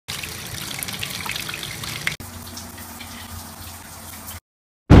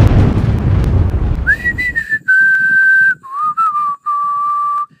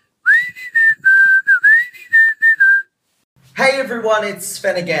everyone, it's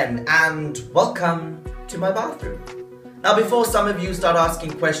Sven again, and welcome to my bathroom. Now before some of you start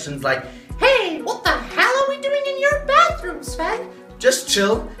asking questions like, hey, what the hell are we doing in your bathroom, Sven? just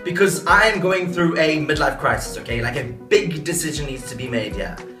chill, because I am going through a midlife crisis, okay? Like a big decision needs to be made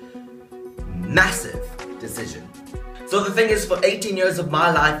here. Massive decision. So the thing is, for 18 years of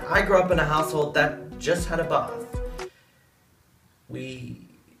my life, I grew up in a household that just had a bath. We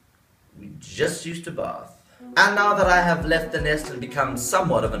just used to bath. And now that I have left the nest and become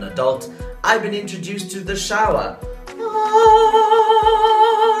somewhat of an adult, I've been introduced to the shower. Oh,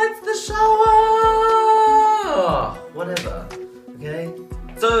 it's the shower! Whatever, okay?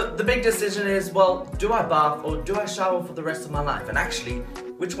 So the big decision is, well, do I bath or do I shower for the rest of my life? And actually,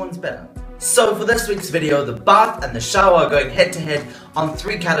 which one's better? So for this week's video, the bath and the shower are going head to head on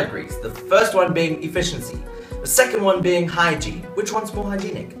 3 categories. The first one being efficiency. The second one being hygiene. Which one's more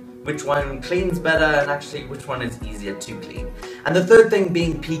hygienic? Which one cleans better, and actually which one is easier to clean? And the third thing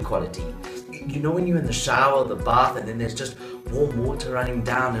being pee quality. You know when you're in the shower or the bath and then there's just warm water running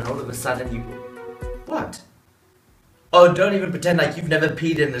down and all of a sudden you... What? Oh, don't even pretend like you've never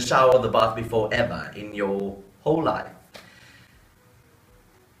peed in the shower or the bath before ever in your whole life.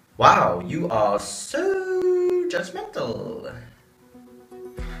 Wow, you are so judgmental.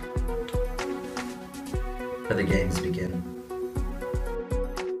 Let the games begin.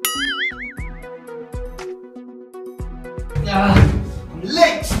 I'm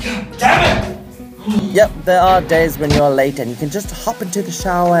late! God damn it! Yep, there are days when you're late and you can just hop into the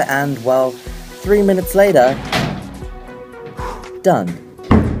shower and, well, 3 minutes later, done.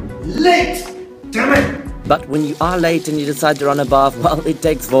 Late! Damn it! But when you are late and you decide to run a bath, well, it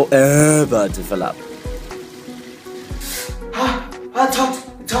takes forever to fill up. It's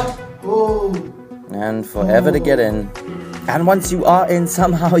hot! Oh! And forever to get in. And once you are in,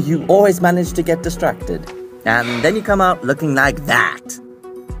 somehow you always manage to get distracted. And then you come out looking like that.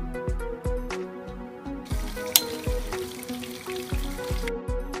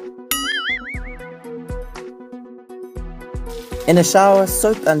 In a shower,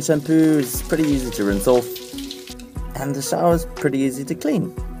 soap and shampoo is pretty easy to rinse off. And the shower is pretty easy to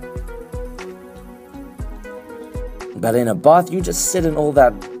clean. But in a bath, you just sit in all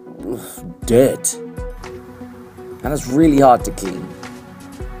that dirt. And it's really hard to clean.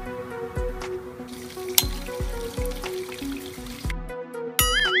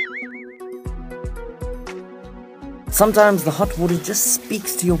 Sometimes the hot water just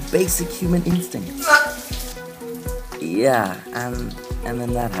speaks to your basic human instincts. Yeah, and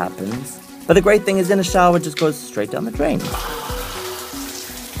then that happens. But the great thing is, in a shower, it just goes straight down the drain.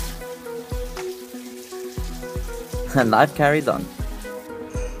 And life carries on.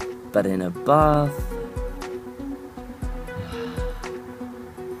 But in a bath...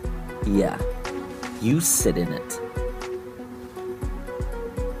 yeah, you sit in it.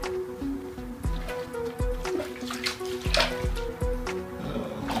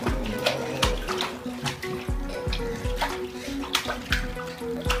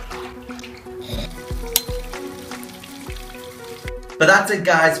 But that's it,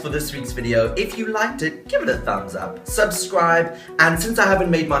 guys, for this week's video. If you liked it, give it a thumbs up, subscribe, and since I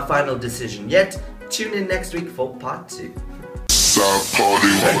haven't made my final decision yet, tune in next week for part 2.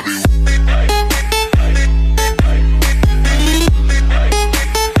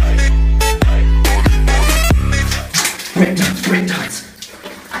 Great times.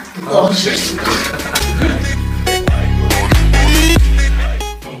 Oh shit.